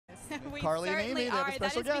Carly and certainly Amy, they have a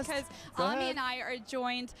special that is guest. because Go Aimee ahead. and I are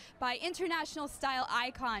joined by international style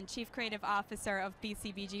icon, Chief Creative Officer of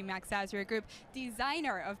BCBG Max Azria Group,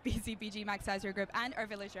 designer of BCBG Max Azria Group, and our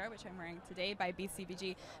villager, which I'm wearing today by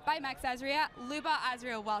BCBG by Max Azria. Lubov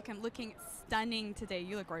Azria, welcome. Looking stunning today.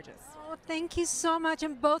 You look gorgeous. Oh, thank you so much,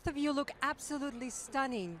 and both of you look absolutely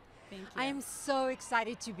stunning. Thank you. I am so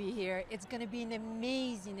excited to be here. It's going to be an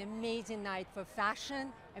amazing, amazing night for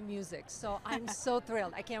fashion and music. So I'm so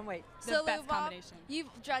thrilled. I can't wait. The best combination. You've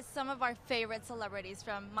dressed some of our favorite celebrities,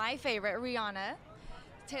 from my favorite, Rihanna,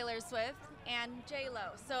 Taylor Swift, and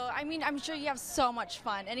J-Lo. So, I mean, I'm sure you have so much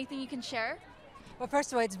fun. Anything you can share? Well,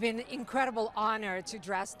 first of all, it's been an incredible honor to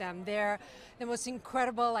dress them. They're the most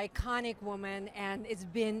incredible, iconic woman, and it's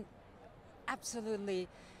been absolutely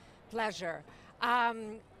pleasure.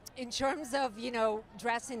 In terms of,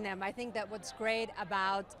 dressing them, I think that what's great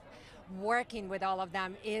about working with all of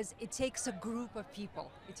them is it takes a group of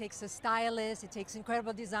people. It takes a stylist, it takes an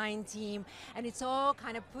incredible design team, and it's all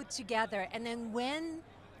kind of put together. And then when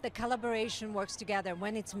the collaboration works together,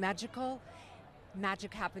 when it's magical,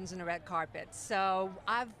 magic happens on the red carpet. So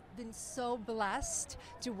I've been so blessed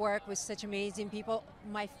to work with such amazing people.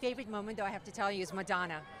 My favorite moment, though, I have to tell you, is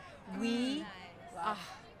Madonna.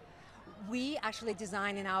 We actually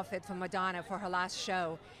designed an outfit for Madonna for her last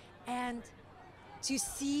show, and to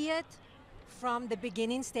see it from the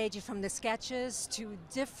beginning stages, from the sketches to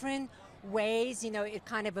different ways, it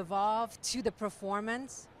kind of evolved to the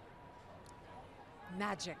performance.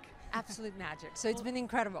 Magic, absolute magic. So it's been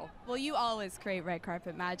incredible. Well, you always create red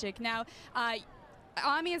carpet magic. Now,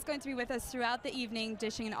 Aimee is going to be with us throughout the evening,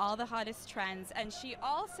 dishing in all the hottest trends, and she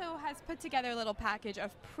also has put together a little package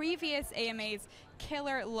of previous AMA's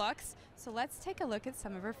killer looks. So let's take a look at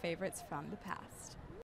some of her favorites from the past.